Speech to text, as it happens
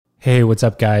Hey, what's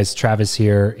up, guys? Travis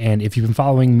here. And if you've been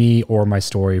following me or my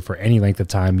story for any length of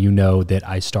time, you know that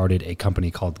I started a company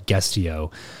called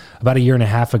Guestio about a year and a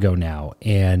half ago now.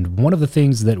 And one of the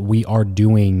things that we are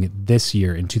doing this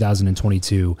year in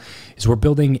 2022 is we're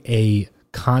building a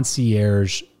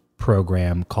concierge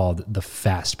program called the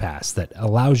Fast Pass that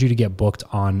allows you to get booked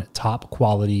on top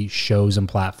quality shows and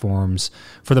platforms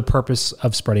for the purpose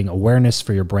of spreading awareness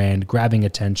for your brand, grabbing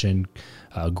attention,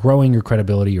 growing your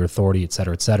credibility, your authority, et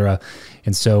cetera, et cetera.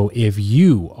 And so if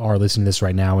you are listening to this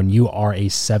right now and you are a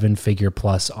 7-figure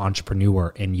plus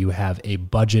entrepreneur and you have a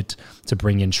budget to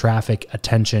bring in traffic,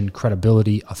 attention,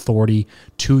 credibility, authority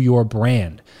to your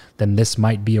brand, then this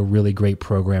might be a really great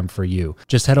program for you.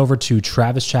 Just head over to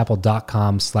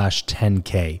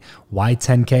travischappell.com/10K. Why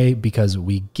 10K? Because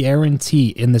we guarantee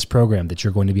in this program that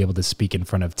you're going to be able to speak in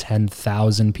front of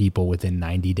 10,000 people within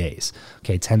 90 days.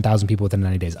 Okay, 10,000 people within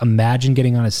 90 days. Imagine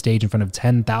getting on a stage in front of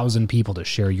 10,000 people to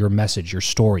share your message, your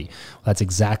story. Well, that's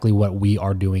exactly what we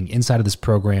are doing inside of this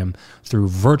program through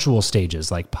virtual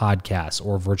stages like podcasts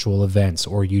or virtual events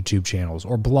or YouTube channels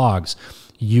or blogs.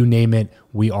 You name it,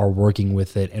 we are working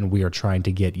with it, and we are trying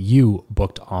to get you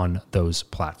booked on those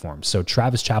platforms. So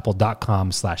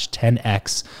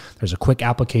travischappell.com/10X. There's a quick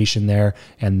application there,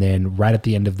 and then right at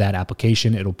the end of that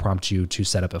application, it'll prompt you to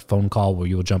set up a phone call where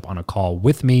you'll jump on a call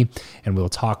with me, and we'll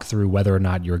talk through whether or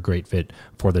not you're a great fit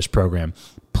for this program.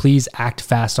 Please act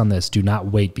fast on this. Do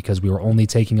not wait, because we are only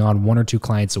taking on 1 or 2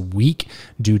 clients a week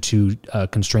due to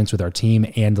constraints with our team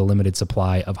and the limited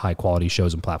supply of high quality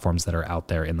shows and platforms that are out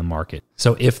there in the market.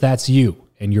 So if that's you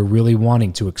and you're really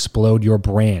wanting to explode your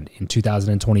brand in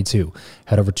 2022,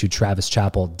 head over to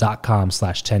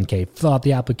travischappell.com/10K, fill out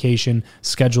the application,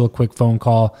 schedule a quick phone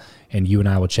call, and you and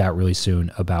I will chat really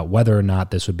soon about whether or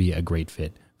not this would be a great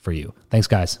fit for you. Thanks,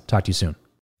 guys. Talk to you soon.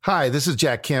 Hi, this is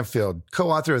Jack Canfield,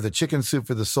 co-author of the Chicken Soup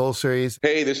for the Soul series.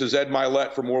 Hey, this is Ed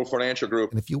Mylett from World Financial Group.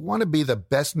 And if you want to be the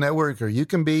best networker you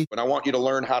can be, and I want you to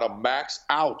learn how to max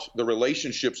out the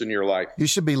relationships in your life, you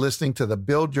should be listening to the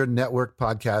Build Your Network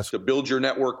podcast. The Build Your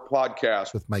Network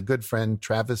podcast with my good friend,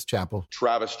 Travis Chappell.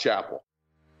 Travis Chappell.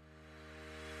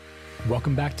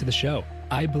 Welcome back to the show.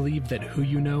 I believe that who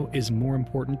you know is more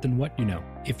important than what you know.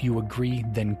 If you agree,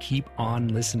 then keep on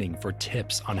listening for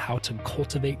tips on how to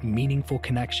cultivate meaningful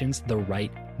connections the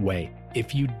right way.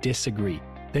 If you disagree,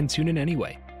 then tune in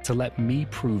anyway to let me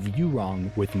prove you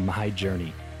wrong with my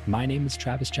journey. My name is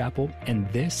Travis Chappell, and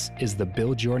this is the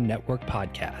Build Your Network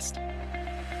podcast.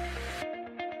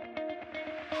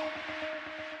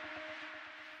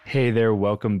 Hey there,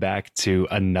 welcome back to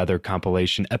another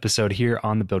compilation episode here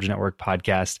on the Build Your Network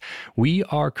podcast. We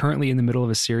are currently in the middle of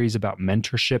a series about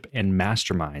mentorship and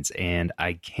masterminds, and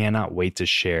I cannot wait to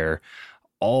share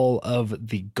all of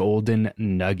the golden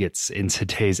nuggets in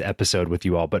today's episode with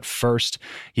you all. But first,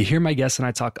 you hear my guests and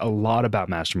I talk a lot about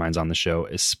masterminds on the show,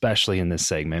 especially in this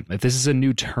segment. If this is a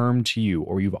new term to you,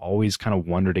 or you've always kind of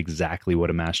wondered exactly what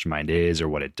a mastermind is or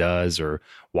what it does, or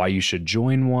why you should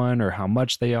join one, or how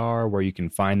much they are, where you can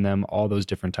find them, all those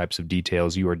different types of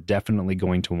details, you are definitely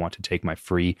going to want to take my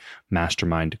free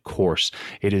mastermind course.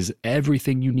 It is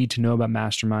everything you need to know about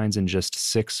masterminds in just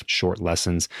 6 short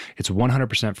lessons. It's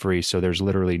 100% free, so there's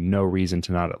literally no reason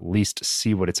to not at least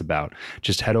see what it's about.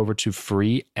 Just head over to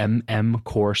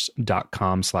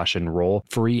freemmcourse.com/enroll,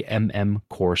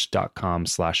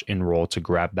 freemmcourse.com/enroll to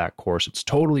grab that course. It's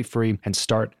totally free, and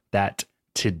start that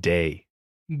today.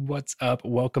 What's up?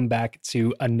 Welcome back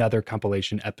to another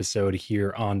compilation episode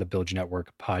here on the Build Your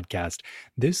Network podcast.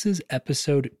 This is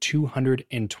episode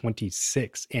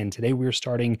 226, and today we're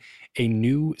starting a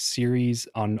new series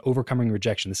on overcoming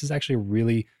rejection. This is actually a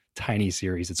really tiny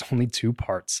series. It's only 2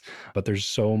 parts, but there's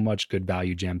so much good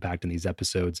value jam-packed in these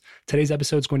episodes. Today's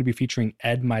episode is going to be featuring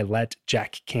Ed Mylett,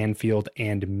 Jack Canfield,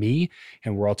 and me,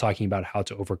 and we're all talking about how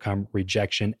to overcome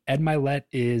rejection. Ed Mylett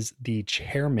is the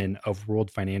chairman of World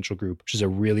Financial Group, which is a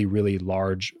really, really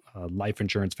large life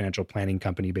insurance financial planning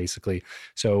company, basically.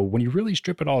 So when you really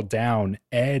strip it all down,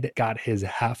 Ed got his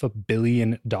 $500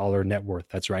 million net worth.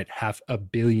 That's right, $500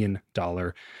 million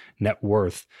net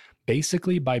worth,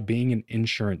 basically by being an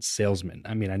insurance salesman.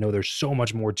 I mean, I know there's so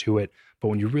much more to it, but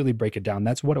when you really break it down,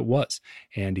 that's what it was.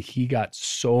 And he got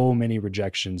so many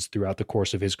rejections throughout the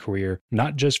course of his career,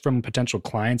 not just from potential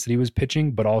clients that he was pitching,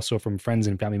 but also from friends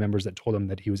and family members that told him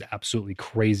that he was absolutely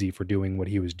crazy for doing what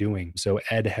he was doing. So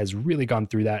Ed has really gone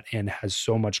through that and has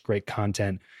so much great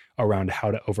content around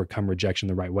how to overcome rejection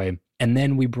the right way. And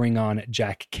then we bring on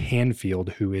Jack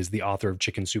Canfield, who is the author of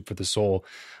Chicken Soup for the Soul.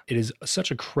 It is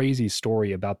such a crazy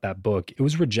story about that book. It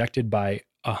was rejected by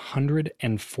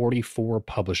 144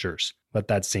 publishers. Let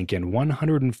that sink in.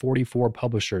 144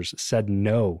 publishers said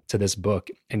no to this book,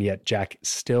 and yet Jack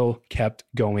still kept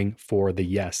going for the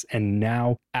yes. And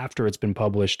now, after it's been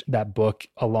published, that book,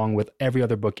 along with every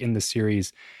other book in the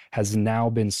series, has now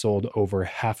been sold over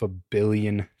 500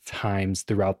 million times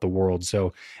throughout the world.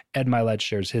 So Ed Mylett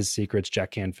shares his secrets,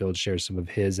 Jack Canfield shares some of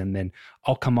his, and then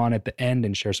I'll come on at the end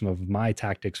and share some of my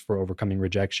tactics for overcoming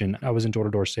rejection. I was in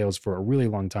door-to-door sales for a really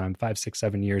long time, 5, 6,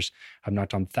 7 years. I've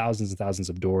knocked on thousands and thousands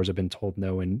of doors. I've been told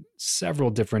no in several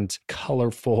different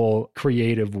colorful,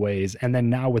 creative ways. And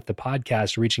then now with the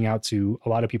podcast, reaching out to a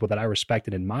lot of people that I respect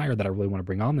and admire that I really want to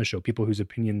bring on the show, people whose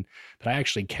opinion that I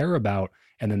actually care about,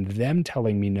 and then them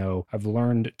telling me no, I've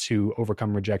learned to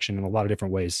overcome rejection in a lot of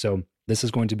different ways. So this is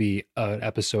going to be an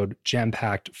episode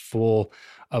jam-packed full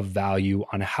of value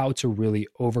on how to really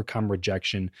overcome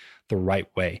rejection the right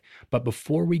way. But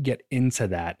before we get into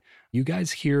that, you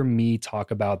guys hear me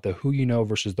talk about the who you know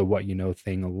versus the what you know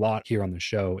thing a lot here on the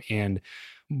show. And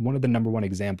one of the number one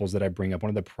examples that I bring up, one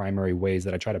of the primary ways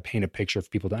that I try to paint a picture for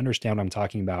people to understand what I'm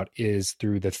talking about is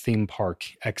through the theme park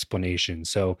explanation.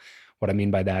 So what I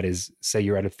mean by that is, say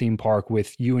you're at a theme park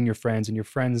with you and your friends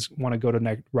want to go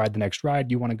to ride the next ride.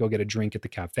 You want to go get a drink at the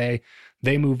cafe.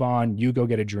 They move on, you go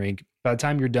get a drink. By the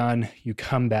time you're done, you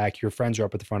come back, your friends are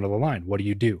up at the front of the line. What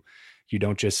do? You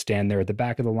don't just stand there at the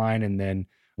back of the line and then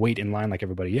wait in line like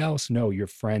everybody else. No, your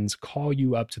friends call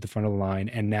you up to the front of the line,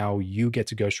 and now you get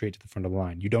to go straight to the front of the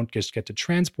line. You don't just get to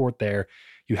transport there.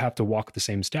 You have to walk the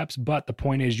same steps, but the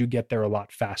point is you get there a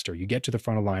lot faster. You get to the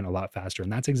front of the line a lot faster.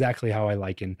 And that's exactly how I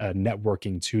liken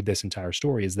networking to this entire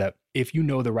story, is that if you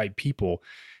know the right people,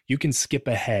 you can skip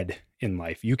ahead in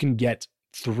life. You can get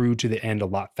through to the end a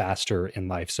lot faster in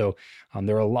life. So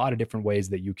there are a lot of different ways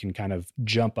that you can kind of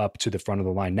jump up to the front of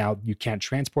the line. Now, you can't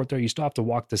transport there. You still have to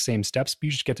walk the same steps, but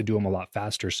you just get to do them a lot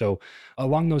faster. So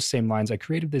along those same lines, I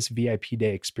created this VIP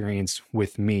day experience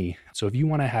with me. So if you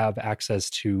want to have access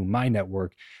to my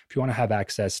network, if you want to have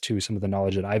access to some of the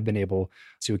knowledge that I've been able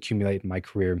to accumulate in my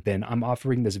career, then I'm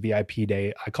offering this VIP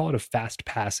day. I call it a fast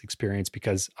pass experience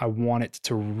because I want it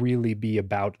to really be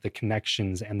about the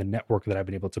connections and the network that I've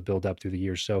been able to build up through the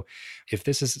years. So if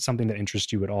this is something that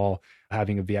interests you at all,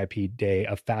 having a VIP day,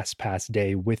 a fast pass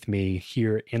day with me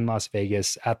here in Las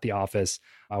Vegas at the office,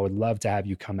 I would love to have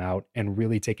you come out and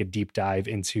really take a deep dive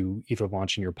into either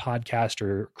launching your podcast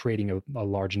or creating a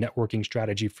large networking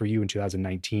strategy for you in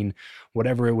 2019.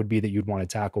 Whatever it would be that you'd want to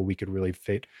tackle, we could really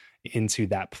fit into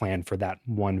that plan for that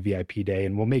one VIP day.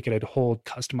 And we'll make it a whole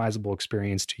customizable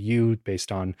experience to you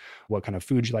based on what kind of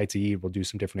food you like to eat. We'll do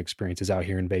some different experiences out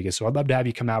here in Vegas. So I'd love to have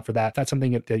you come out for that. If that's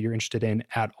something that you're interested in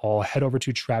at all, head over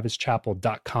to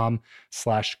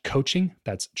travischappell.com/coaching.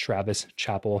 That's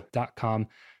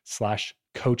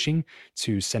travischappell.com/coaching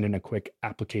to send in a quick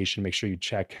application. Make sure you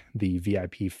check the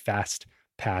VIP Fast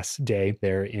Pass day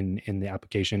there in the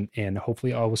application, and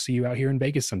hopefully I will see you out here in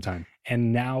Vegas sometime.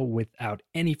 And now, without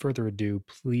any further ado,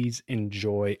 please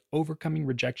enjoy Overcoming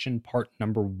Rejection Part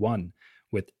Number 1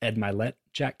 with Ed Mylett,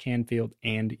 Jack Canfield,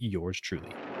 and yours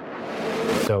truly.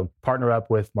 So partner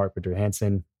up with Mark Victor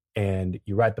Hansen and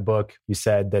you write the book. You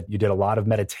said that you did a lot of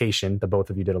meditation. The both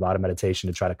of you did a lot of meditation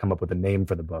to try to come up with a name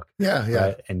for the book. Yeah.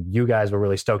 Right? And you guys were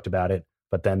really stoked about it.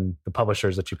 But then the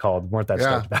publishers that you called weren't that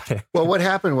stoked about it. Well, what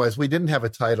happened was we didn't have a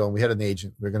title, and we had an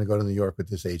agent. We were going to go to New York with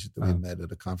this agent that we met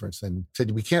at a conference, and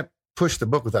said, we can't push the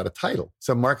book without a title.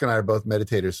 So Mark and I are both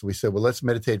meditators. So we said, well, let's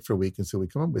meditate for a week and see what we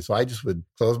come up with. So I just would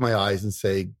close my eyes and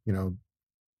say,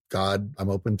 God, I'm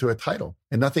open to a title.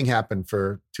 And nothing happened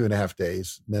for 2.5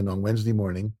 days. And then on Wednesday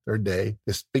morning, third day,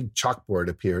 this big chalkboard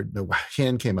appeared. The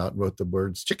hand came out and wrote the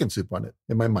words chicken soup on it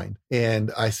in my mind.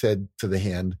 And I said to the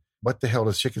hand, what the hell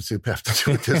does chicken soup have to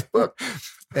do with this book?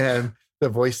 And the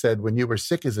voice said, when you were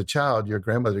sick as a child, your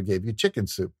grandmother gave you chicken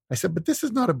soup. I said, but this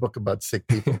is not a book about sick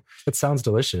people. It sounds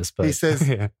delicious. But he says,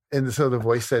 And so the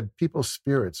voice said, people's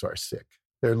spirits are sick.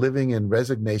 They're living in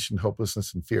resignation,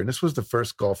 hopelessness, and fear. And this was the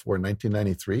first Gulf War in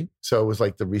 1993. So it was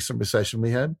like the recent recession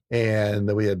we had.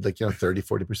 And we had 30,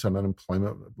 40%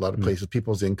 unemployment. A lot of places,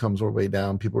 people's incomes were way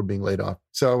down. People were being laid off.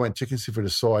 So I went chicken soup for the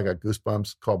soul. I got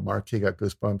goosebumps. Called Mark. He got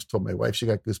goosebumps. Told my wife she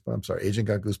got goosebumps. Our agent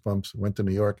got goosebumps. Went to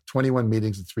New York. 21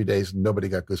 meetings in 3 days. And nobody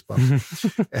got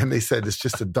goosebumps. And they said, it's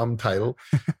just a dumb title.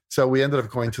 So we ended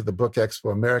up going to the Book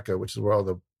Expo America, which is where all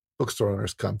the bookstore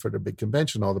owners come for their big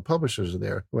convention. All the publishers are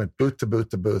there. We went booth to booth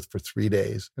to booth for 3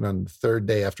 days. And on the third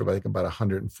day, after about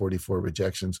 144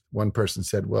 rejections, one person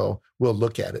said, well, we'll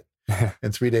look at it.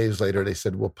 And 3 days later, they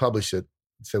said, we'll publish it.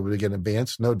 So will we get an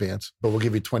advance? No advance, but we'll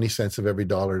give you 20 cents of every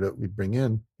dollar that we bring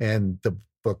in. And the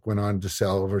book went on to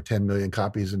sell over 10 million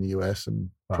copies in the US and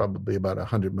probably about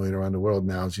 100 million around the world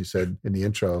now. As you said in the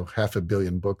intro, 500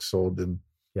 million books sold in,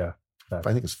 I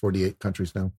think it's 48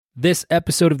 countries now. This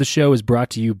episode of the show is brought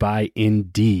to you by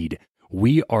Indeed.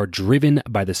 We are driven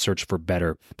by the search for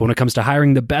better. But when it comes to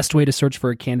hiring, the best way to search for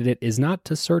a candidate is not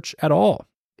to search at all.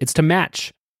 It's to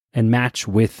match and match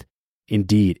with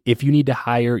Indeed. If you need to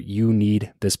hire, you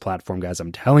need this platform, guys.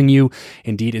 I'm telling you,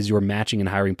 Indeed is your matching and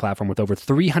hiring platform with over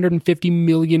 350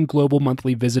 million global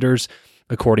monthly visitors,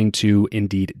 according to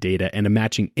Indeed data, and a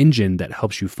matching engine that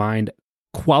helps you find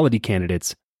quality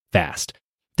candidates fast.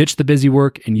 Ditch the busy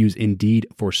work and use Indeed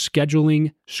for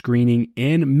scheduling, screening,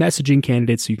 and messaging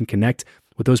candidates so you can connect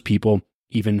with those people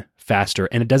even faster.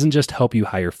 And it doesn't just help you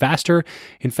hire faster.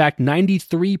 In fact,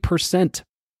 93%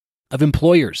 of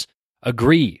employers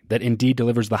agree that Indeed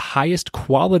delivers the highest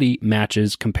quality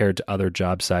matches compared to other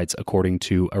job sites, according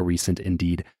to a recent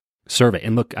Indeed survey.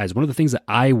 And look, guys, one of the things that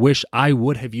I wish I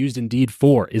would have used Indeed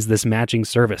for is this matching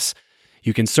service.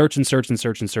 You can search and search and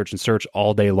search and search and search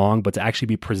all day long, but to actually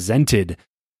be presented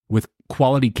with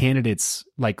quality candidates,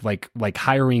 like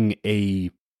hiring a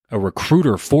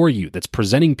recruiter for you that's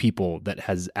presenting people that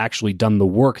has actually done the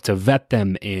work to vet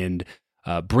them and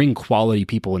bring quality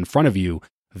people in front of you.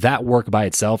 That work by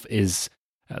itself is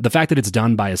the fact that it's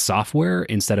done by a software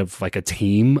instead of like a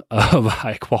team of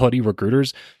high quality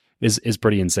recruiters is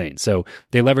pretty insane. So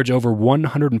they leverage over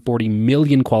 140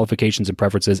 million qualifications and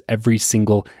preferences every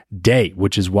single day,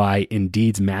 which is why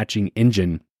Indeed's matching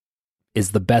engine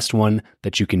is the best one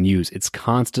that you can use. It's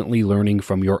constantly learning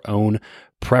from your own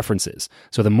preferences.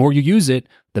 So the more you use it,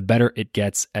 the better it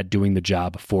gets at doing the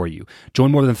job for you.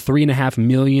 Join more than 3.5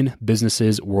 million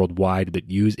businesses worldwide that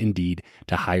use Indeed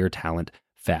to hire talent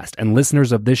fast. And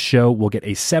listeners of this show will get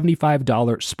a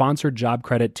 $75 sponsored job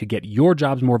credit to get your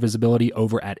jobs more visibility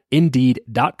over at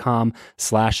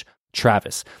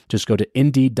Indeed.com/Travis. Just go to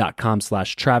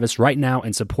Indeed.com/Travis right now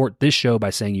and support this show by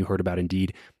saying you heard about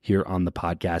Indeed here on the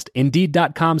podcast.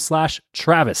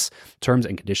 Indeed.com/Travis. Terms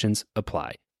and conditions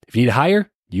apply. If you need to hire,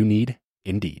 you need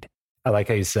Indeed. I like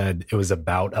how you said it was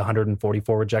about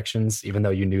 144 rejections, even though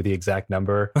you knew the exact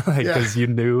number, because you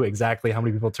knew exactly how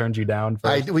many people turned you down.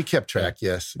 We kept track.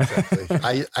 Yes, exactly.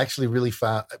 I actually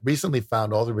recently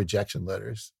found all the rejection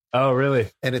letters. Oh, really?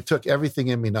 And it took everything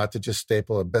in me not to just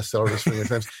staple a bestseller list 3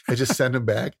 times and just send them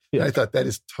back. Yeah. And I thought that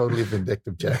is totally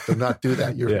vindictive, Jack. Do not do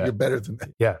that. You're better than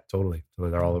that. Yeah, totally.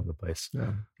 They're all over the place.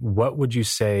 Yeah. What would you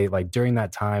say, like during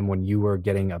that time when you were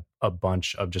getting a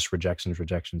bunch of just rejections,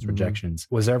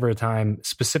 was there ever a time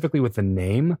specifically with the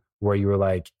name where you were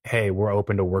like, hey, we're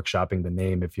open to workshopping the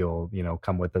name if you'll,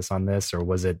 come with us on this? Or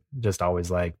was it just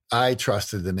always like... I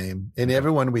trusted the name. And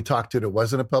everyone we talked to that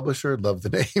wasn't a publisher loved the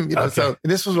name. Okay. So,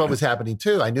 and this was what was happening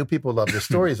too. I knew people loved the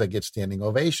stories. I get standing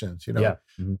ovations.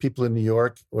 People in New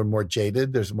York were more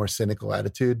jaded. There's a more cynical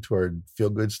attitude toward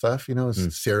feel-good stuff.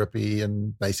 It's syrupy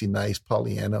and nicey nice,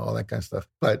 Pollyanna, all that kind of stuff.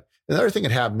 But another thing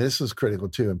that happened, this is critical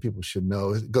too, and people should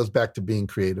know, it goes back to being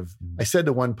creative. I said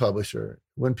to one publisher,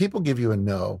 when people give you a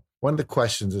no, one of the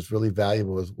questions that's really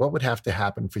valuable is what would have to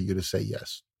happen for you to say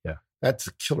yes? Yeah. That's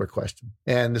a killer question.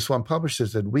 And this one publisher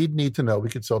said, we'd need to know we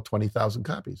could sell 20,000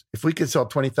 copies. If we could sell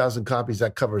 20,000 copies,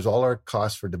 that covers all our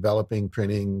costs for developing,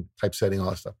 printing, typesetting,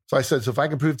 all that stuff. So I said, so if I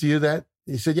can prove to you that,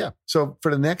 he said, yeah. So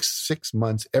for the next 6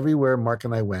 months, everywhere Mark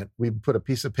and I went, we put a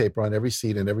piece of paper on every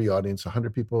seat in every audience,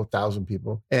 100 people, 1,000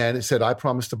 people. And it said, I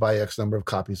promise to buy X number of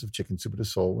copies of Chicken Soup for the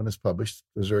Soul when it's published.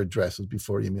 Those are addresses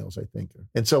before emails, I think.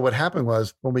 And so what happened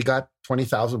was when we got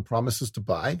 20,000 promises to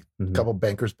buy, a couple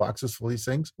bankers' boxes full of these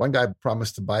things, one guy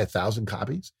promised to buy 1,000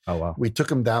 copies. Oh, wow. We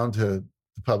took him down to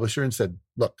the publisher and said,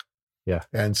 look. Yeah.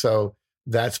 And so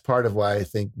that's part of why I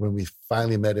think when we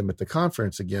finally met him at the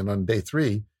conference again on day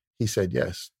 3, he said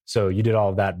yes. So you did all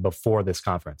of that before this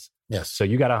conference? Yes. So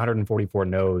you got 144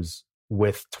 no's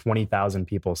with 20,000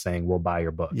 people saying, we'll buy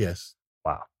your book? Yes.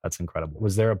 Wow, that's incredible.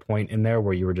 Was there a point in there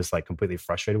where you were just like completely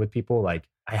frustrated with people? Like,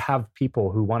 I have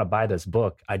people who want to buy this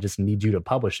book. I just need you to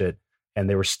publish it. And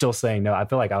they were still saying no. I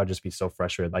feel like I would just be so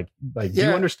frustrated. Like do you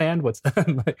understand what's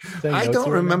I don't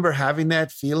remember having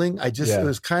that feeling. I just, it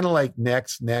was kind of like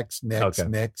next. It's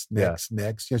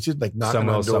just like knocking on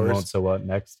doors. Some won't, so what,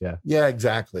 next? Yeah. Yeah,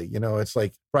 exactly. It's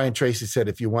like Brian Tracy said,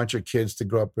 if you want your kids to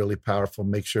grow up really powerful,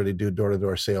 make sure they do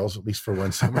door-to-door sales, at least for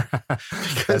one summer.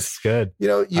 That's good.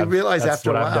 You realize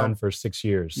after a while. That's what I've done for 6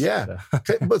 years. Yeah.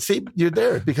 So. But see, you're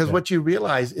there because what you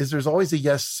realize is there's always a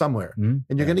yes somewhere and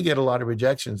you're going to get a lot of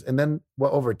rejections. And then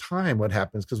over time, what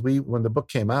happens, because when the book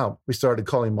came out, we started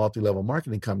calling multi-level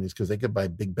marketing companies because they could buy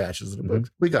big batches of the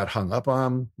books. We got hung up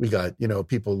on them. We got,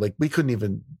 people like, we couldn't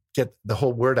even get the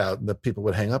whole word out and the people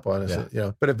would hang up on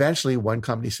us, But eventually one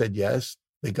company said yes.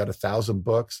 They got 1,000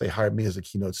 books. They hired me as a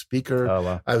keynote speaker. Oh,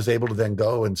 wow. I was able to then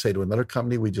go and say to another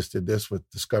company, we just did this with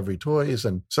Discovery Toys.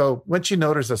 And so once you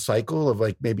know there's a cycle of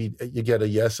like maybe you get a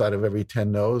yes out of every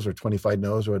 10 no's or 25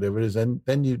 no's or whatever it is, and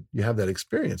then you have that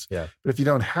experience. Yeah. But if you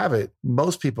don't have it,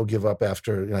 most people give up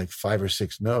after like 5 or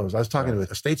 6 no's. I was talking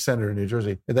to a state senator in New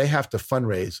Jersey, and they have to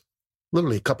fundraise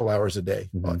literally a couple hours a day,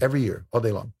 every year, all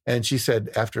day long. And she said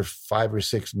after 5 or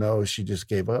 6 no's, she just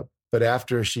gave up. But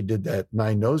after she did that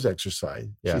 9 no's exercise,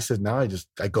 she said, now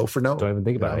I go for no. Don't even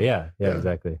think about it. Yeah,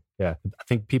 exactly. Yeah. I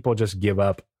think people just give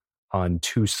up on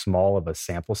too small of a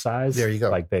sample size. There you go.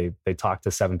 Like they talk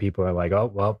to 7 people and are like,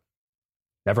 oh, well,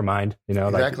 never mind.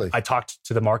 Exactly. Like I talked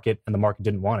to the market and the market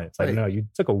didn't want it. It's like, no, you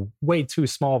took a way too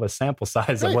small of a sample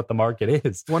size of what the market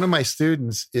is. One of my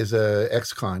students is a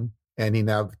ex-con, and he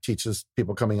now teaches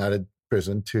people coming out of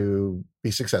prison to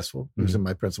be successful using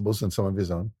my principles and some of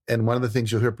his own. And one of the things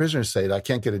you'll hear prisoners say, I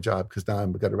can't get a job because now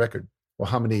I've got a record. Well,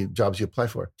 how many jobs you apply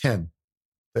for? 10.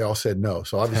 They all said no.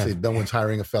 So obviously no one's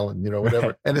hiring a felon, whatever.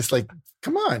 Right. And it's like,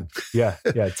 come on. Yeah.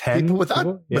 10 people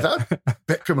without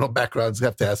criminal backgrounds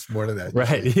have to ask more than that.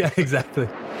 Right. Yeah, exactly.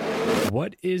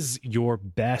 What is your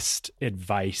best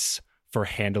advice for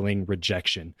handling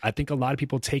rejection? I think a lot of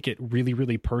people take it really,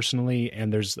 really personally.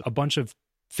 And there's a bunch of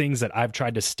things that I've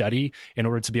tried to study in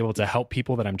order to be able to help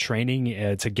people that I'm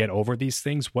training to get over these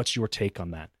things. What's your take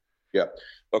on that? Yeah.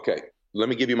 Okay. Let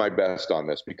me give you my best on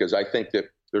this, because I think that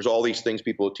there's all these things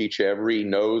people teach you. Every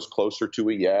no's closer to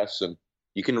a yes. And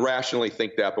you can rationally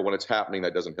think that, but when it's happening,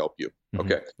 that doesn't help you.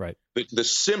 Okay. Right. The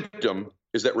symptom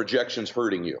is that rejection's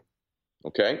hurting you.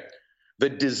 Okay. The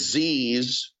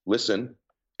disease, listen,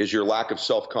 is your lack of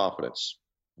self-confidence.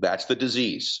 That's the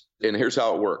disease. And here's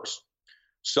how it works.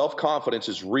 Self-confidence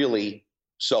is really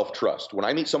self-trust. When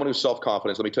I meet someone who's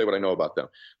self-confident, let me tell you what I know about them.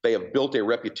 They have built a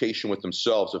reputation with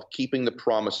themselves of keeping the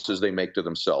promises they make to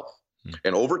themselves.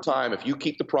 And over time, if you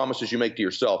keep the promises you make to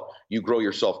yourself, you grow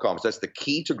your self-confidence. That's the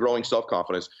key to growing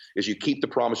self-confidence, is you keep the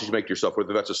promises you make to yourself,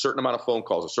 whether that's a certain amount of phone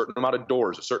calls, a certain amount of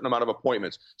doors, a certain amount of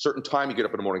appointments, certain time you get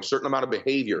up in the morning, certain amount of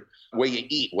behavior, way you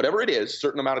eat, whatever it is,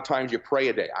 certain amount of times you pray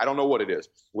a day. I don't know what it is.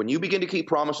 When you begin to keep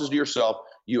promises to yourself,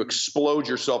 you explode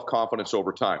your self-confidence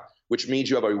over time, which means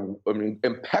you have an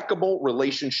impeccable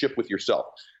relationship with yourself.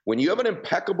 When you have an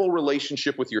impeccable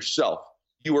relationship with yourself,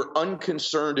 you are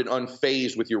unconcerned and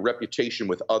unfazed with your reputation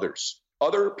with others.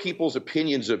 Other people's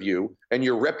opinions of you and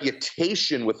your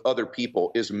reputation with other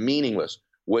people is meaningless.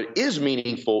 What is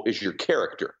meaningful is your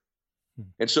character.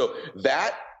 And so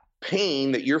that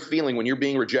pain that you're feeling when you're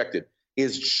being rejected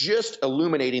is just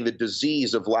illuminating the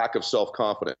disease of lack of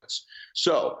self-confidence.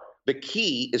 So the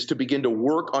key is to begin to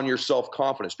work on your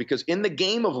self-confidence, because in the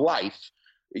game of life,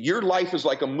 your life is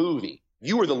like a movie.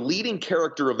 You are the leading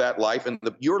character of that life, and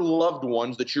your loved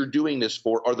ones that you're doing this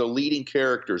for are the leading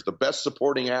characters, the best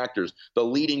supporting actors, the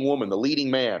leading woman, the leading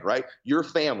man, right? Your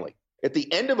family. At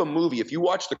the end of a movie, if you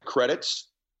watch the credits,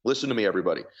 listen to me,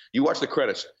 everybody. You watch the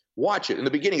credits, watch it. In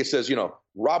the beginning, it says,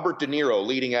 Robert De Niro,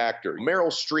 leading actor, Meryl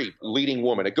Streep, leading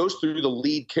woman. It goes through the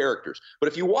lead characters. But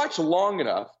if you watch long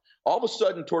enough, all of a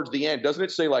sudden towards the end, doesn't it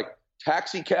say like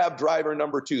taxi cab driver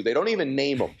number 2? They don't even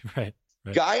name them. Right.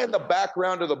 Guy in the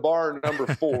background of the bar, number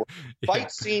 4.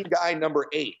 Fight scene guy, number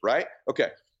 8, right? Okay.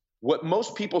 What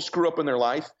most people screw up in their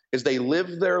life is they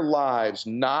live their lives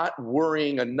not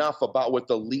worrying enough about what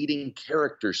the leading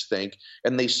characters think,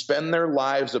 and they spend their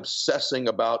lives obsessing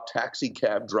about taxi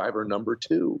cab driver number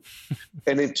 2.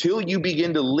 And until you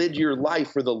begin to live your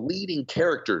life for the leading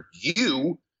character,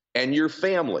 you and your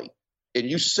family, and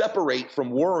you separate from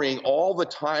worrying all the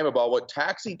time about what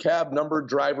taxi cab number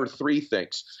driver 3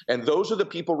 thinks, and those are the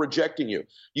people rejecting you.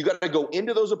 You got to go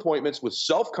into those appointments with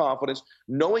self-confidence,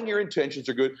 knowing your intentions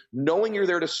are good, knowing you're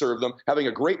there to serve them, having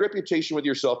a great reputation with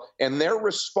yourself, and their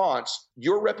response,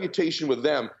 your reputation with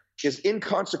them, is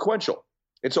inconsequential.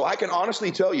 And so I can honestly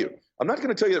tell you, I'm not going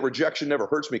to tell you that rejection never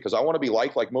hurts me, because I want to be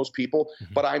liked like most people,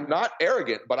 but I'm not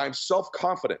arrogant, but I'm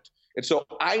self-confident. And so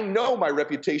I know my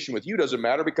reputation with you doesn't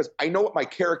matter, because I know what my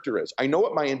character is. I know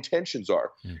what my intentions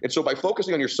are. And so by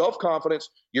focusing on your self-confidence,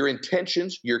 your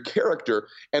intentions, your character,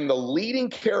 and the leading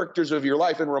characters of your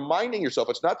life, and reminding yourself,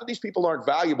 it's not that these people aren't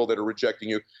valuable that are rejecting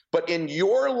you, but in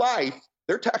your life,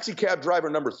 they're taxi cab driver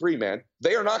number 3, man.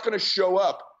 They are not going to show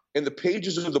up in the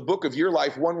pages of the book of your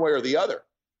life one way or the other.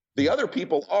 The other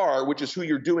people are, which is who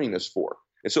you're doing this for.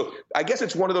 And so I guess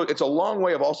it's one of those, it's a long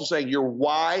way of also saying your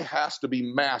why has to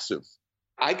be massive.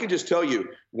 I can just tell you,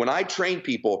 when I train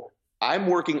people, I'm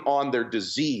working on their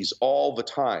disease all the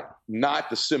time, not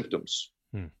the symptoms.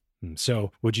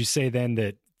 So would you say then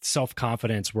that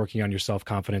self-confidence, working on your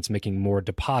self-confidence, making more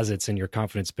deposits in your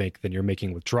confidence bank than you're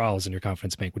making withdrawals in your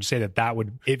confidence bank. Would you say that that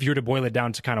would, if you were to boil it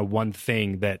down to kind of one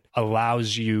thing that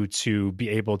allows you to be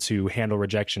able to handle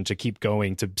rejection, to keep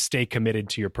going, to stay committed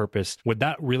to your purpose, would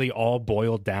that really all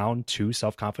boil down to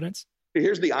self-confidence?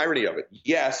 Here's the irony of it.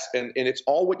 Yes, and it's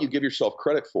all what you give yourself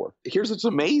credit for. Here's what's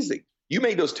amazing. You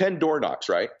made those 10 door knocks,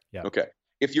 right? Yeah. Okay.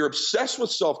 If you're obsessed with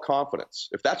self-confidence,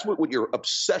 if that's what your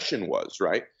obsession was,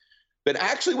 right? Then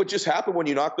actually what just happened when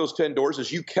you knocked those 10 doors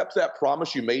is you kept that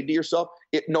promise you made to yourself.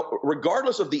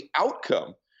 Regardless of the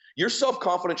outcome, your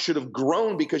self-confidence should have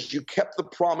grown because you kept the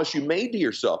promise you made to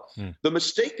yourself. The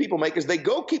mistake people make is they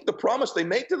go keep the promise they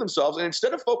make to themselves, and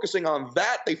instead of focusing on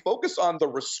that, they focus on the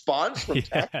response from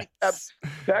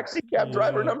taxi cab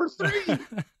driver number 3.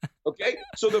 Okay?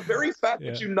 So the very fact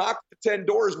that you knocked the 10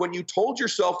 doors when you told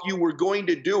yourself you were going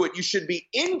to do it, you should be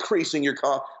increasing your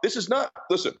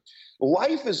listen,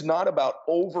 life is not about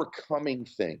overcoming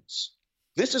things.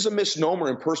 This is a misnomer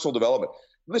in personal development.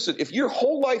 Listen, if your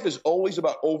whole life is always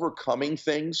about overcoming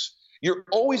things, you're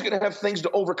always going to have things to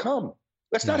overcome.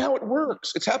 That's not how it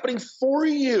works. It's happening for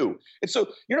you. And so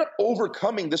you're not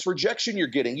overcoming this rejection you're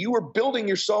getting. You are building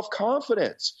your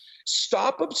self-confidence.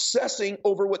 Stop obsessing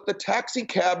over what the taxi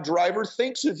cab driver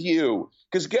thinks of you.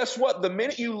 Because guess what? The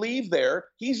minute you leave there,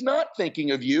 he's not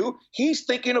thinking of you. He's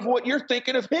thinking of what you're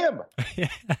thinking of him.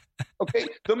 Okay?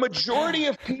 The majority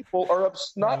of people are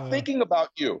not thinking about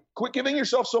you. Quit giving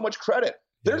yourself so much credit.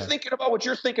 They're thinking about what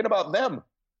you're thinking about them.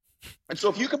 And so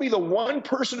if you could be the one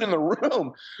person in the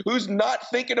room who's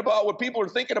not thinking about what people are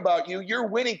thinking about you, you're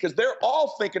winning because they're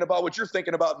all thinking about what you're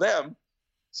thinking about them.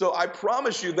 So I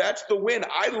promise you that's the win.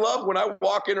 I love when I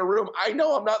walk in a room, I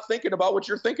know I'm not thinking about what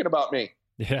you're thinking about me.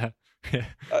 Yeah,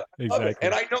 exactly.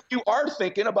 And I know you are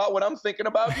thinking about what I'm thinking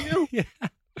about you.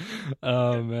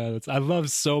 Oh man, I love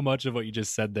so much of what you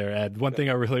just said there, Ed. One thing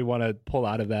I really want to pull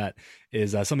out of that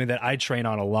is something that I train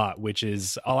on a lot, which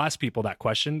is I'll ask people that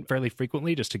question fairly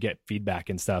frequently just to get feedback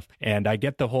and stuff. And I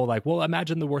get the whole like, well,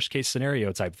 imagine the worst case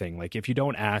scenario type thing. Like if you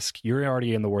don't ask, you're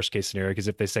already in the worst case scenario because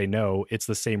if they say no, it's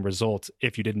the same result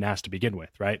if you didn't ask to begin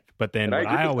with, right? But then what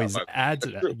I always add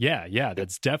to that,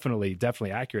 that's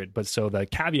definitely accurate. But so the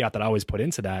caveat that I always put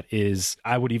into that is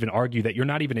I would even argue that you're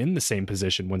not even in the same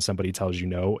position when somebody tells you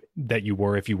no that you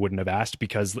were if you wouldn't have asked,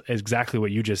 because exactly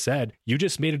what you just said, you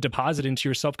just made a deposit into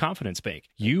your self-confidence bank.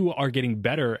 You are getting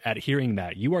better at hearing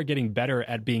that. You are getting better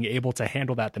at being able to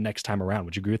handle that the next time around.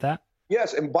 Would you agree with that?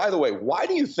 Yes. And by the way, why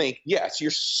do you think, yes,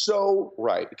 you're so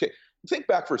right. Okay. Think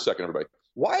back for a second, everybody.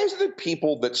 Why is it that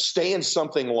people that stay in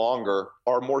something longer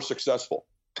are more successful?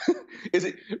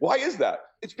 Why is that?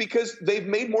 It's because they've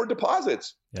made more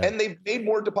deposits and they've made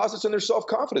more deposits in their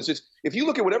self-confidence. If you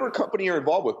look at whatever company you're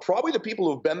involved with, probably the people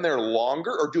who have been there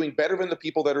longer are doing better than the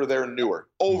people that are there newer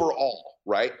overall,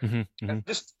 right? And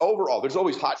just overall, there's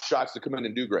always hot shots that come in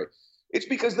and do great. It's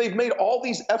because they've made all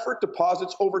these effort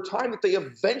deposits over time that they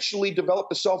eventually develop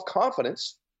the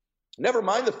self-confidence. Never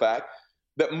mind the fact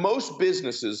that most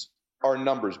businesses are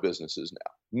numbers businesses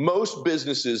now. Most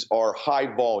businesses are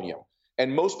high volume.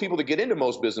 And most people that get into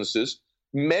most businesses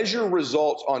measure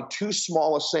results on too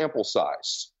small a sample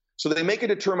size. So they make a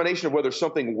determination of whether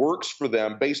something works for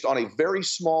them based on a very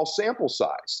small sample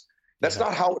size. That's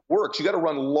not how it works. You got to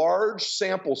run large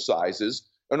sample sizes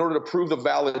in order to prove the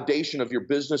validation of your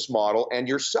business model and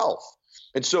yourself.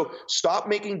 And so stop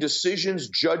making decisions,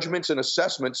 judgments, and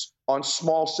assessments on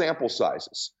small sample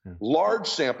sizes. Large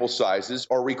sample sizes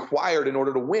are required in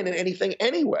order to win in anything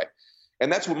anyway.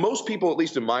 And that's what most people, at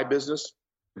least in my business,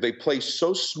 they play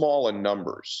so small in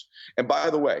numbers. And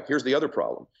by the way, here's the other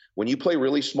problem. When you play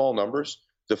really small numbers,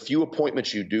 the few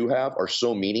appointments you do have are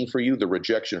so meaning for you, the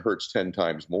rejection hurts 10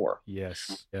 times more.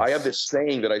 Yes. I have this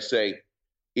saying that I say,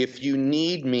 if you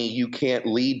need me, you can't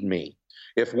lead me.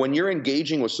 If when you're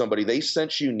engaging with somebody, they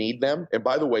sense you need them. And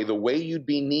by the way you'd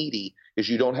be needy is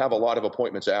you don't have a lot of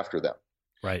appointments after them.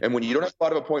 Right. And when you don't have a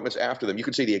lot of appointments after them, you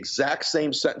can say the exact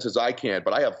same sentence as I can,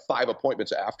 but I have 5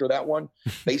 appointments after that one.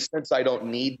 They sense I don't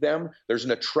need them. There's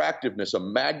an attractiveness, a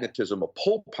magnetism, a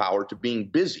pull power to being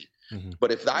busy.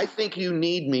 But if I think you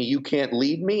need me, you can't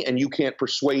lead me and you can't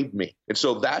persuade me. And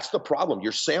so that's the problem.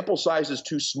 Your sample size is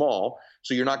too small,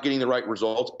 so you're not getting the right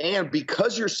results. And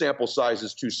because your sample size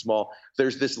is too small,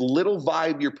 there's this little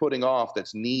vibe you're putting off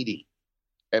that's needy,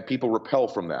 and people repel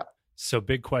from that. So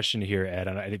big question here, Ed,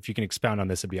 and if you can expound on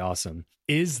this, it'd be awesome.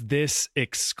 Is this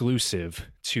exclusive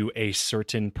to a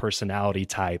certain personality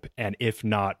type? And if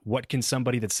not, what can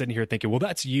somebody that's sitting here thinking, well,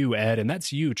 that's you, Ed, and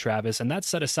that's you, Travis, and that's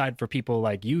set aside for people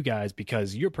like you guys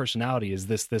because your personality is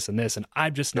this, this, and this, and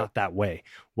I'm just not that way.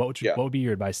 What would be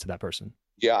your advice to that person?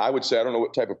 Yeah, I would say I don't know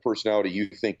what type of personality you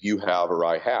think you have or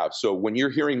I have. So when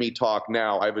you're hearing me talk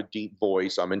now, I have a deep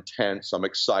voice. I'm intense. I'm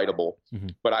excitable.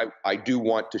 But I do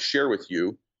want to share with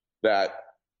you that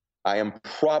I am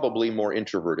probably more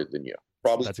introverted than you.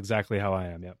 Probably. That's exactly how I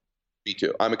am. Yep. Me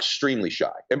too. I'm extremely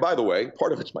shy. And by the way,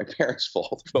 part of it's my parents'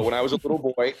 fault. But when I was a little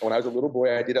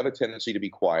boy, I did have a tendency to be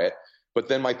quiet. But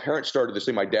then my parents started to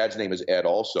say my dad's name is Ed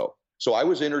also. So I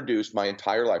was introduced my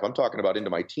entire life. I'm talking about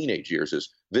into my teenage years.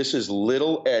 This is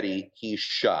little Eddie. He's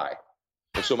shy.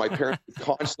 And so my parents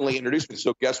constantly introduced me.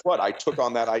 So guess what? I took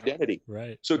on that identity.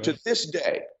 Right. So to this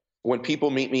day, when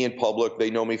people meet me in public, they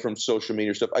know me from social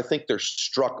media stuff. I think they're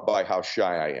struck by how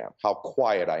shy I am, how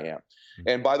quiet I am.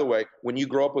 And by the way, when you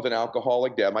grow up with an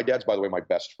alcoholic dad, my dad's, by the way, my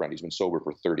best friend. He's been sober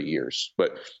for 30 years.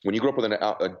 But when you grow up with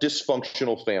a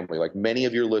dysfunctional family, like many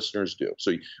of your listeners do,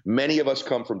 so many of us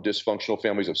come from dysfunctional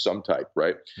families of some type,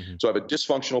 right? So I have a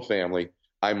dysfunctional family.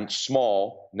 I'm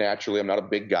small, naturally. I'm not a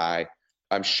big guy.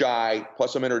 I'm shy.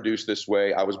 Plus, I'm introduced this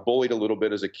way. I was bullied a little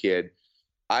bit as a kid.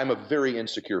 I'm a very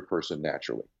insecure person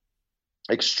naturally,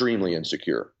 extremely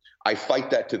insecure. I fight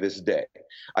that to this day.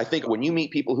 I think when you meet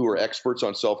people who are experts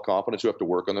on self-confidence, who have to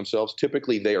work on themselves,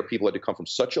 typically they are people that had to come from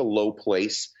such a low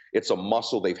place. It's a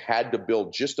muscle they've had to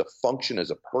build just to function as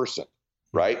a person,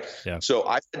 right? Yeah. So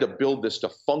I had to build this to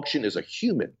function as a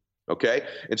human, okay?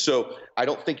 And so I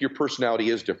don't think your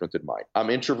personality is different than mine. I'm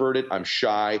introverted. I'm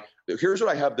shy. Here's what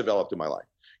I have developed in my life.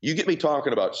 You get me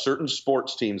talking about certain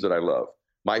sports teams that I love.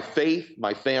 My faith,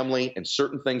 my family, and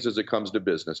certain things as it comes to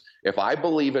business. If I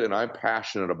believe it and I'm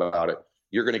passionate about it,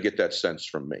 you're going to get that sense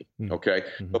from me, okay?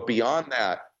 But beyond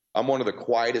that, I'm one of the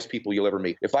quietest people you'll ever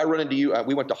meet. If I run into you,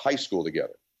 we went to high school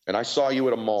together, and I saw you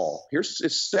at a mall.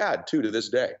 It's sad, too, to this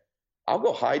day. I'll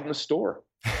go hide in the store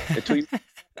until you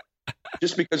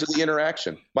just because of the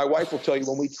interaction. My wife will tell you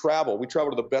when we travel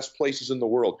to the best places in the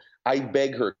world. I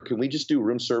beg her, can we just do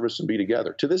room service and be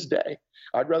together? To this day,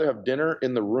 I'd rather have dinner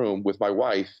in the room with my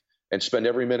wife and spend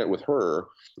every minute with her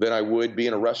than I would be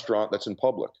in a restaurant that's in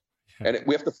public. And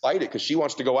we have to fight it because she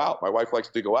wants to go out. My wife likes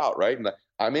to go out, right? And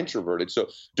I'm introverted. So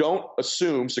don't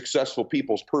assume successful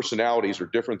people's personalities are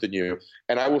different than you.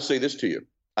 And I will say this to you.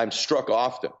 I'm struck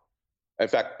often. In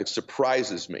fact, it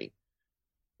surprises me.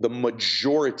 The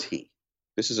majority,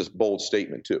 this is a bold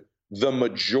statement too, the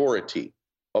majority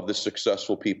of the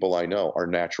successful people I know are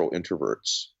natural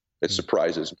introverts. It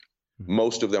surprises me.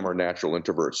 Most of them are natural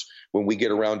introverts. When we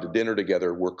get around to dinner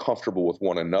together, we're comfortable with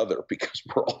one another because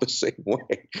we're all the same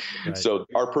way. Right. So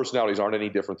our personalities aren't any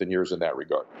different than yours in that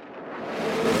regard.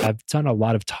 I've done a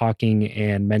lot of talking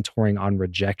and mentoring on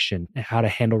rejection, how to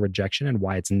handle rejection and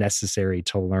why it's necessary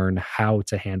to learn how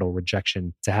to handle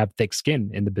rejection, to have thick skin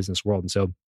in the business world. And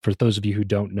so for those of you who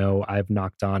don't know, I've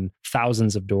knocked on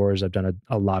thousands of doors. I've done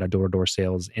a lot of door-to-door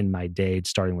sales in my day,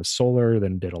 starting with solar,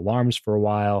 then did alarms for a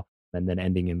while, and then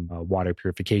ending in water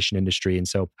purification industry. And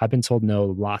so I've been told no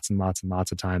lots and lots and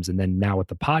lots of times. And then now with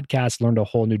the podcast, learned a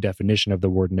whole new definition of the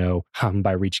word no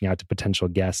by reaching out to potential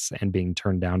guests and being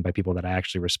turned down by people that I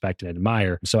actually respect and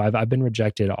admire. So I've been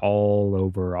rejected all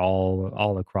over,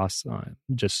 all across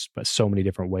just so many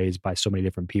different ways by so many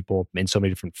different people in so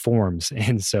many different forms.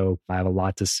 And so I have a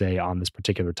lot to say on this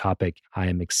particular topic. I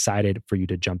am excited for you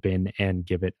to jump in and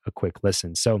give it a quick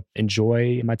listen. So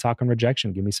enjoy my talk on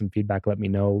rejection. Give me some feedback. Let me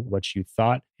know what you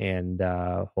thought, and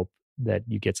hope that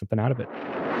you get something out of it.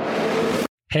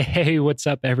 Hey, what's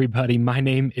up, everybody? My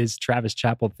name is Travis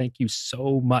Chappell. Thank you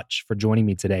so much for joining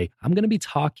me today. I'm going to be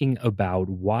talking about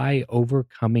why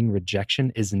overcoming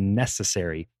rejection is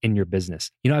necessary in your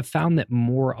business. You know, I've found that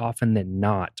more often than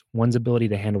not, one's ability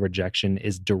to handle rejection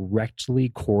is directly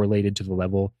correlated to the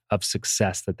level of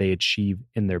success that they achieve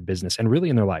in their business and really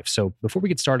in their life. So before we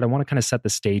get started, I want to kind of set the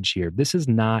stage here. This is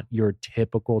not your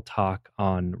typical talk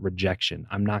on rejection.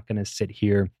 I'm not going to sit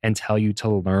here and tell you to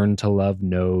learn to love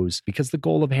no's, because the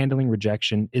goal of handling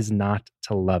rejection is not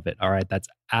to love it. All right. That's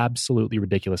absolutely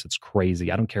ridiculous. It's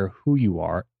crazy. I don't care who you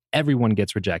are. Everyone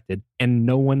gets rejected and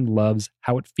no one loves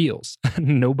how it feels.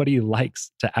 Nobody likes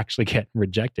to actually get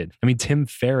rejected. I mean, Tim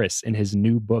Ferriss in his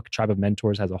new book, Tribe of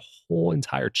Mentors, has a whole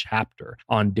entire chapter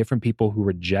on different people who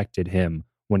rejected him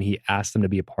when he asked them to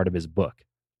be a part of his book.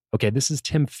 Okay, this is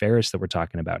Tim Ferriss that we're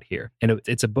talking about here. And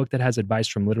it's a book that has advice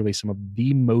from literally some of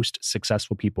the most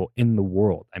successful people in the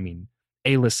world. I mean,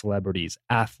 A-list celebrities,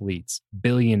 athletes,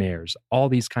 billionaires, all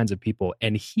these kinds of people.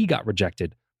 And he got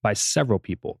rejected by several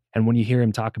people. And when you hear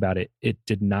him talk about it, it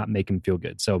did not make him feel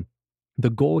good. So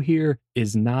the goal here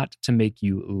is not to make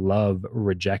you love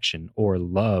rejection or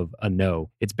love a no.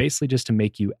 It's basically just to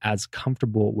make you as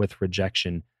comfortable with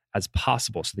rejection as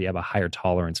possible so that you have a higher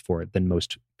tolerance for it than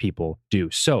most people do.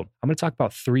 So I'm going to talk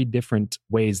about 3 different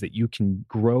ways that you can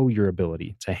grow your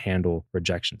ability to handle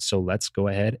rejection. So let's go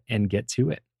ahead and get to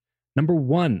it. Number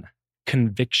 1,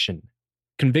 conviction.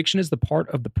 Conviction is the part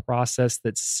of the process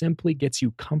that simply gets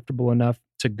you comfortable enough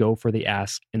to go for the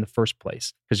ask in the first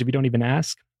place. Because if you don't even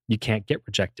ask, you can't get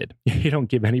rejected. You don't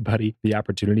give anybody the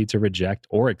opportunity to reject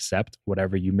or accept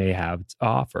whatever you may have to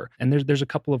offer. And there's a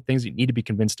couple of things you need to be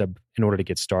convinced of in order to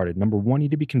get started. Number 1, you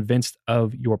need to be convinced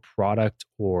of your product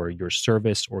or your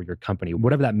service or your company,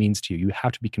 whatever that means to you. You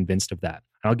have to be convinced of that.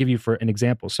 And I'll give you for an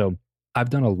example. So I've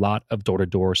done a lot of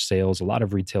door-to-door sales, a lot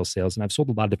of retail sales, and I've sold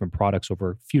a lot of different products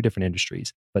over a few different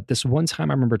industries. But this one time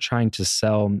I remember trying to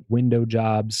sell window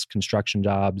jobs, construction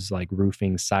jobs like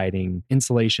roofing, siding,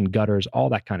 insulation, gutters, all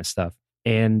that kind of stuff.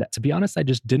 And to be honest, I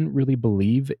just didn't really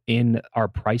believe in our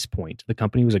price point. The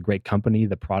company was a great company.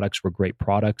 The products were great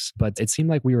products, but it seemed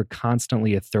like we were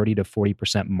constantly a 30 to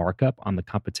 40% markup on the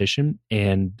competition.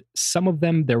 And some of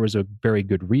them, there was a very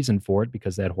good reason for it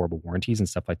because they had horrible warranties and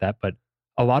stuff like that. But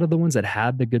a lot of the ones that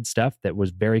had the good stuff that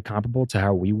was very comparable to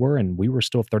how we were, and we were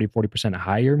still 30, 40%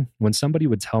 higher, when somebody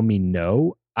would tell me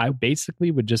no, I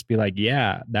basically would just be like,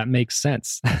 yeah, that makes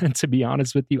sense. And to be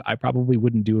honest with you, I probably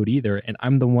wouldn't do it either. And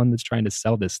I'm the one that's trying to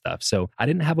sell this stuff. So I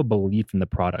didn't have a belief in the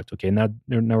product. Okay. Now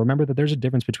remember that there's a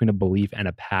difference between a belief and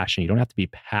a passion. You don't have to be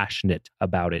passionate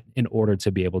about it in order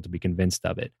to be able to be convinced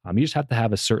of it. You just have to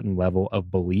have a certain level of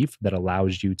belief that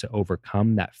allows you to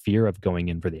overcome that fear of going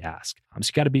in for the ask. So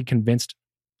you got to be convinced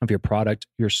of your product,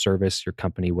 your service, your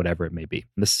company, whatever it may be.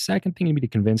 And the second thing you need to be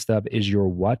convinced of is your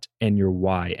what and your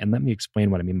why. And let me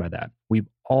explain what I mean by that. We've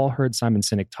all heard Simon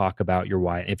Sinek talk about your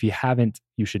why. If you haven't,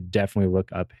 you should definitely look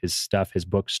up his stuff. His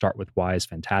book, Start With Why, is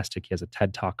fantastic. He has a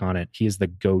TED Talk on it. He is the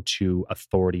go-to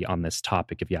authority on this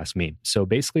topic, if you ask me. So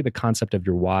basically, the concept of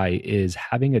your why is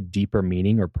having a deeper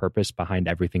meaning or purpose behind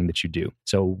everything that you do.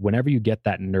 So whenever you get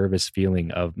that nervous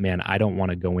feeling of, man, I don't want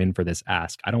to go in for this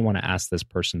ask, I don't want to ask this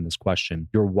person this question,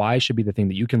 your why should be the thing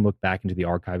that you can look back into the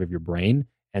archive of your brain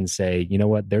and say, you know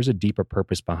what, there's a deeper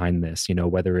purpose behind this,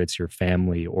 whether it's your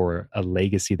family or a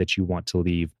legacy that you want to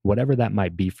leave, whatever that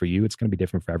might be for you, it's going to be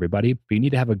different for everybody, but you need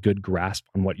to have a good grasp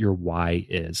on what your why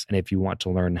is. And if you want to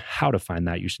learn how to find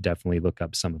that, you should definitely look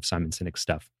up some of Simon Sinek's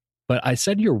stuff. But I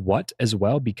said your what as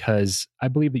well, because I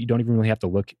believe that you don't even really have to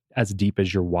look as deep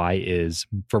as your why is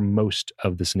for most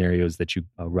of the scenarios that you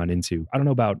run into. I don't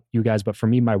know about you guys, but for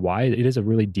me, my why, it is a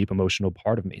really deep emotional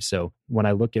part of me. So when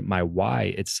I look at my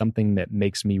why, it's something that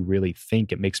makes me really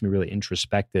think. It makes me really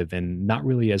introspective and not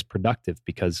really as productive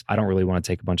because I don't really want to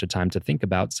take a bunch of time to think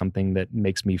about something that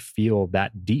makes me feel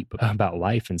that deep about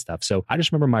life and stuff. So I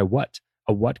just remember my what.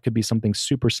 A what could be something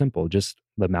super simple, just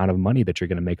the amount of money that you're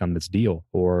going to make on this deal,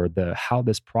 or how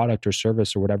this product or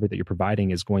service or whatever that you're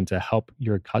providing is going to help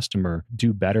your customer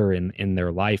do better in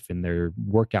their life, in their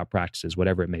workout practices,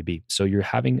 whatever it may be. So you're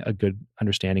having a good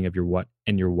understanding of your what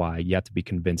and your why. You have to be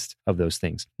convinced of those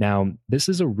things. Now, this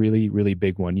is a really, really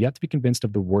big one. You have to be convinced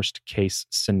of the worst case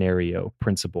scenario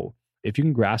principle. If you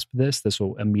can grasp this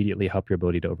will immediately help your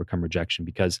ability to overcome rejection,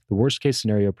 because the worst case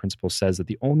scenario principle says that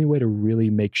the only way to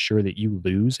really make sure that you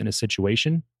lose in a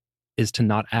situation is to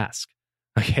not ask.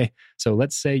 Okay. So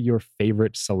let's say your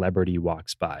favorite celebrity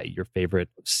walks by, your favorite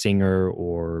singer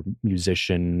or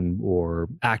musician or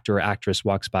actor or actress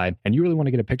walks by, and you really want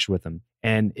to get a picture with them.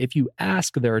 And if you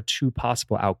ask, there are 2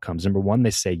 possible outcomes. Number 1, they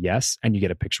say yes, and you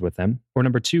get a picture with them. Or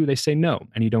number 2, they say no,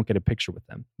 and you don't get a picture with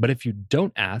them. But if you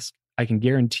don't ask, I can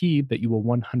guarantee that you will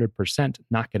 100%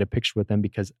 not get a picture with them,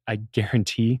 because I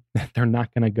guarantee that they're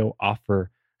not going to go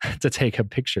offer to take a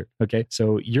picture. Okay.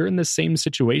 So you're in the same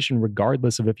situation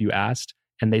regardless of if you asked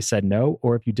and they said no,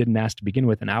 or if you didn't ask to begin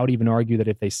with. And I would even argue that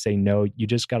if they say no, you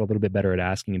just got a little bit better at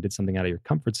asking and did something out of your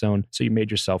comfort zone. So you made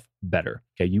yourself better.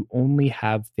 Okay. You only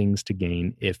have things to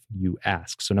gain if you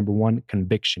ask. So number 1,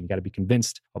 conviction. You got to be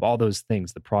convinced of all those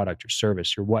things, the product, your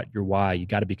service, your what, your why. You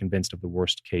got to be convinced of the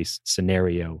worst case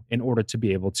scenario in order to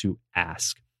be able to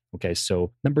ask. Okay.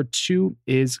 So number 2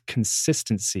 is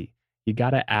consistency. You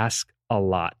got to ask a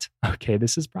lot. Okay,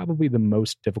 this is probably the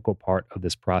most difficult part of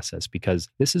this process, because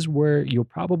this is where you'll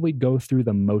probably go through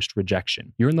the most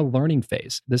rejection. You're in the learning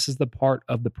phase. This is the part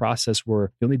of the process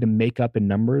where you'll need to make up in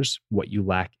numbers what you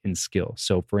lack in skill.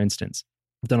 So for instance,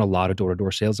 I've done a lot of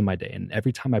door-to-door sales in my day, and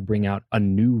every time I bring out a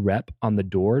new rep on the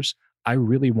doors, I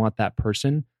really want that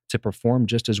person to perform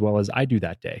just as well as I do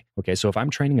that day. Okay, so if I'm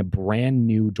training a brand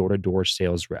new door-to-door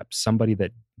sales rep, somebody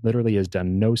that literally has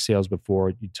done no sales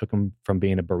before, you took them from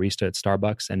being a barista at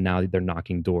Starbucks and now they're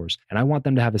knocking doors, and I want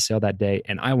them to have a sale that day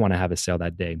and I want to have a sale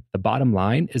that day. The bottom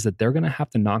line is that they're going to have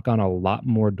to knock on a lot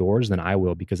more doors than I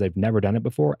will because they've never done it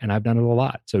before and I've done it a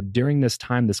lot. So during this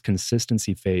time, this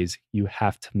consistency phase, you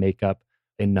have to make up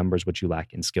in numbers what you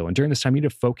lack in skill. And during this time, you need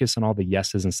to focus on all the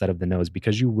yeses instead of the nos,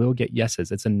 because you will get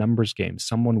yeses. It's a numbers game.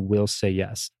 Someone will say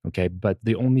yes. Okay. But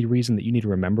the only reason that you need to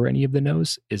remember any of the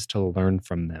nos is to learn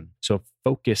from them. So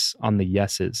focus on the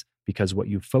yeses, because what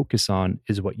you focus on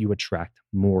is what you attract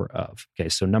more of. Okay.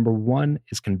 So number 1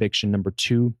 is conviction. Number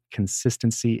 2,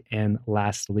 consistency. And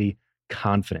lastly,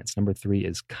 confidence. Number 3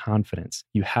 is confidence.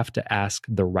 You have to ask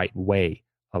the right way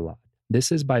a lot. This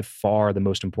is by far the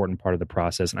most important part of the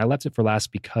process. And I left it for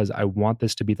last because I want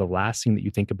this to be the last thing that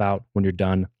you think about when you're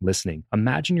done listening.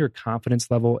 Imagine your confidence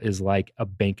level is like a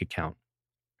bank account.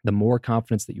 The more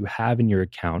confidence that you have in your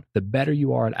account, the better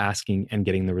you are at asking and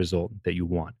getting the result that you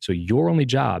want. So your only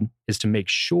job is to make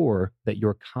sure that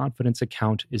your confidence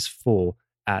account is full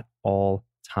at all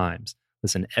times.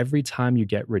 Listen, every time you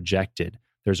get rejected,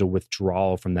 there's a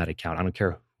withdrawal from that account. I don't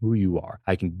care who you are.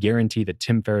 I can guarantee that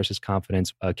Tim Ferriss's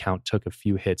confidence account took a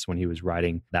few hits when he was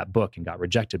writing that book and got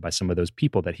rejected by some of those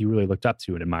people that he really looked up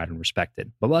to and admired and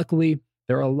respected. But luckily,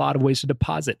 there are a lot of ways to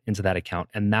deposit into that account.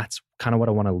 And that's kind of what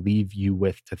I want to leave you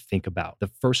with to think about.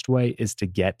 The first way is to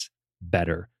get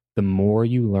better. The more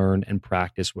you learn and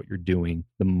practice what you're doing,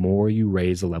 the more you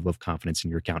raise the level of confidence in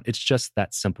your account. It's just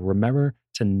that simple. Remember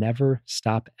to never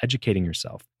stop educating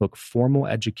yourself. Look, formal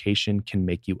education can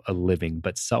make you a living,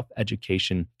 but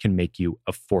self-education can make you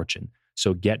a fortune.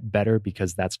 So get better,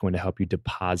 because that's going to help you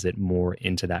deposit more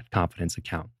into that confidence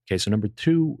account. Okay, so number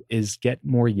 2 is get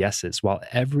more yeses. While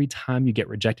every time you get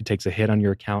rejected takes a hit on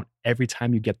your account, every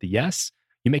time you get the yes,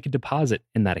 you make a deposit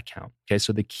in that account. Okay,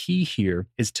 so the key here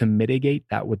is to mitigate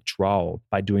that withdrawal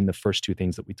by doing the first 2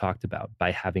 things that we talked about, by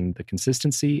having the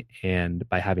consistency and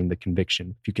by having the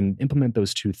conviction. If you can implement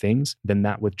those 2 things, then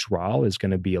that withdrawal is going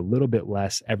to be a little bit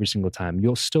less every single time.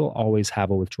 You'll still always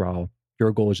have a withdrawal.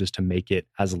 Your goal is just to make it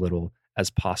as little as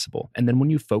possible. And then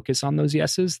when you focus on those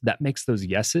yeses, that makes those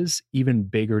yeses even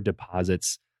bigger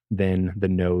deposits than the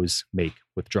nos make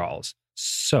withdrawals.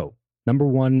 So number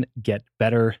 1, get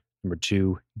better. Number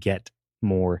 2, get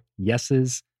more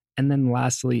yeses. And then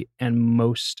lastly, and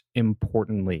most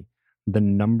importantly, the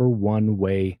number 1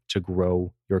 way to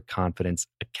grow your confidence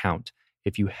account.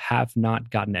 If you have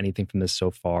not gotten anything from this so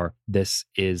far, this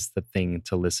is the thing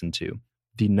to listen to.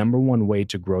 The number 1 way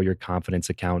to grow your confidence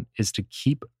account is to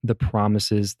keep the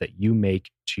promises that you make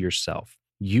to yourself.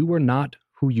 You are not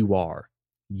who you are.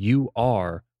 You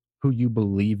are who you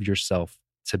believe yourself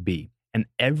to be. And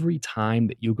every time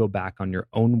that you go back on your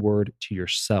own word to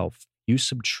yourself, you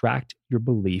subtract your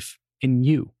belief in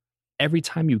you. Every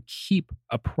time you keep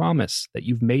a promise that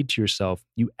you've made to yourself,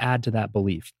 you add to that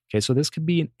belief. Okay, so this could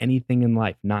be in anything in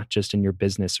life, not just in your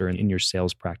business or in your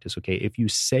sales practice. Okay, if you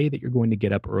say that you're going to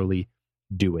get up early,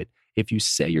 do it. If you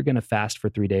say you're going to fast for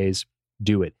 3 days,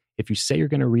 do it. If you say you're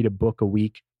going to read a book a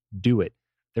week, do it.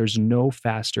 There's no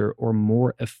faster or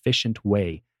more efficient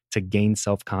way to gain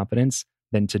self-confidence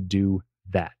than to do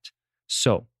that.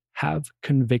 So have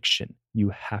conviction. You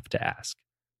have to ask.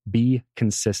 Be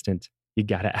consistent. You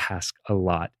got to ask a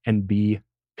lot. And be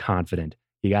confident.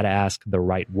 You got to ask the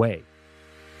right way.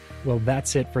 Well,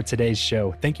 that's it for today's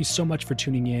show. Thank you so much for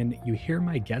tuning in. You hear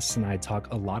my guests and I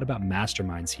talk a lot about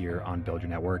masterminds here on Build Your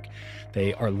Network.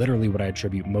 They are literally what I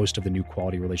attribute most of the new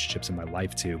quality relationships in my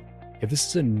life to. If this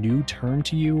is a new term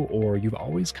to you, or you've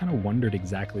always kind of wondered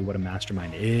exactly what a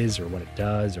mastermind is or what it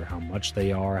does or how much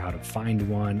they are, how to find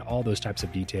one, all those types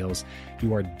of details,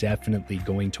 you are definitely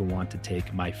going to want to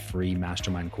take my free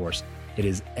mastermind course. It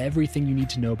is everything you need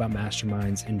to know about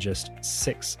masterminds in just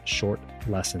 6 short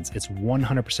lessons. It's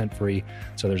 100% free,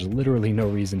 so there's literally no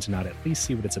reason to not at least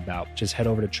see what it's about. Just head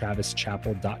over to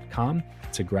travischappell.com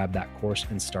to grab that course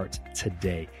and start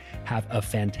today. Have a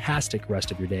fantastic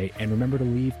rest of your day, and remember to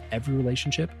leave every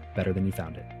relationship better than you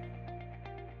found it.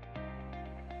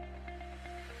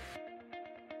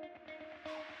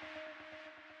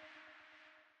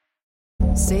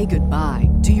 Say goodbye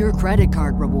to your credit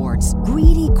card rewards.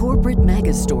 Greedy corporate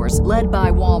mega stores, led by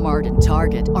Walmart and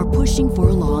Target, are pushing for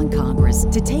a law in Congress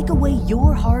to take away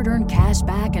your hard-earned cash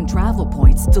back and travel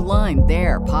points to line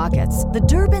their pockets. The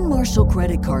Durbin-Marshall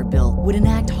credit card bill would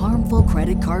enact harmful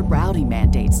credit card routing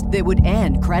mandates that would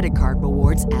end credit card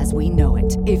rewards as we know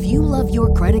it. If you love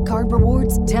your credit card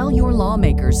rewards, tell your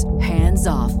lawmakers, hands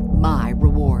off my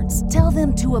rewards. Tell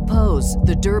them to oppose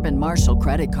the Durbin-Marshall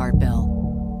credit card bill.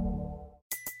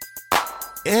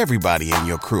 Everybody in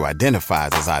your crew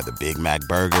identifies as either Big Mac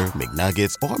Burger,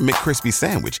 McNuggets, or McCrispy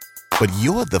Sandwich. But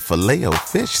you're the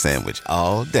Filet-O-Fish Sandwich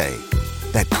all day.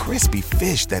 That crispy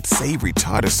fish, that savory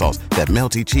tartar sauce, that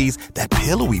melty cheese, that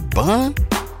pillowy bun.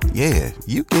 Yeah,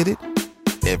 you get it.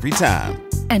 Every time.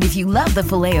 And if you love the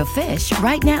Filet-O-Fish,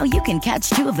 right now you can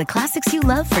catch two of the classics you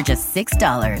love for just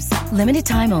 $6. Limited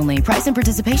time only. Price and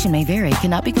participation may vary.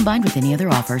 Cannot be combined with any other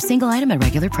offer. Single item at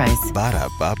regular price.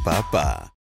 Ba-da-ba-ba-ba.